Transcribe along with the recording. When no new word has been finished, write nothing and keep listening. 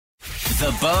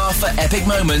The bar for epic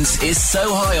moments is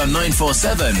so high on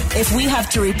 947. If we have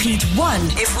to repeat one,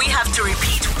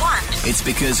 it's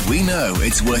because we know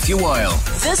it's worth your while.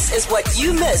 this is what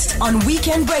you missed on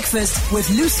Weekend Breakfast with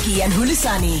Luski and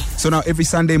Hulisani. So now every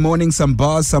Sunday morning, some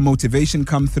bars, some motivation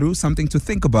come through, something to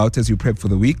think about as you prep for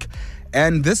the week.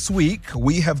 And this week,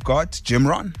 we have got Jim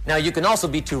Ron. Now, you can also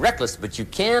be too reckless, but you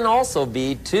can also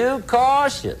be too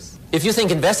cautious. If you think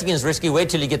investing is risky, wait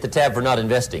till you get the tab for not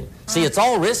investing. See, it's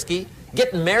all risky.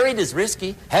 Getting married is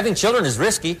risky. Having children is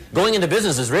risky. Going into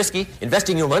business is risky.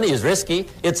 Investing your money is risky.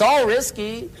 It's all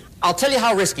risky. I'll tell you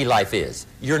how risky life is.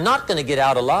 You're not going to get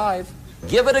out alive.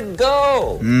 Give it a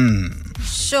go.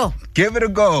 Sure. Give it a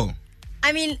go.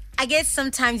 I mean, I guess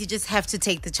sometimes you just have to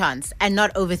take the chance and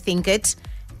not overthink it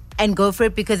and go for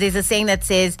it, because there's a saying that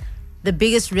says the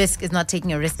biggest risk is not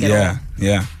taking a risk at all.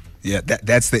 Yeah.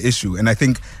 That's the issue. And I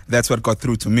think that's what got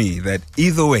through to me, that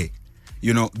either way,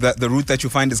 you know, the route that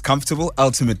you find is comfortable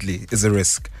ultimately is a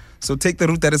risk. So take the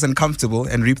route that is uncomfortable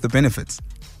and reap the benefits.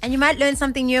 And you might learn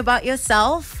something new about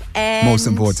yourself. And Most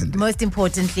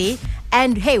importantly.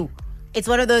 And hey, it's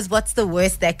one of those, what's the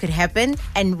worst that could happen?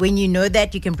 And when you know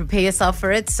that, you can prepare yourself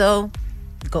for it. So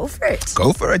go for it.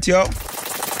 Go for it, yo.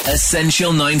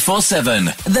 Essential 947.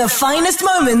 The finest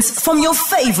moments from your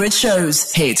favorite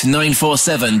shows. Hit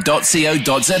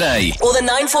 947.co.za. Or the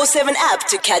 947 app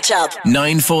to catch up.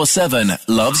 947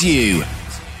 loves you.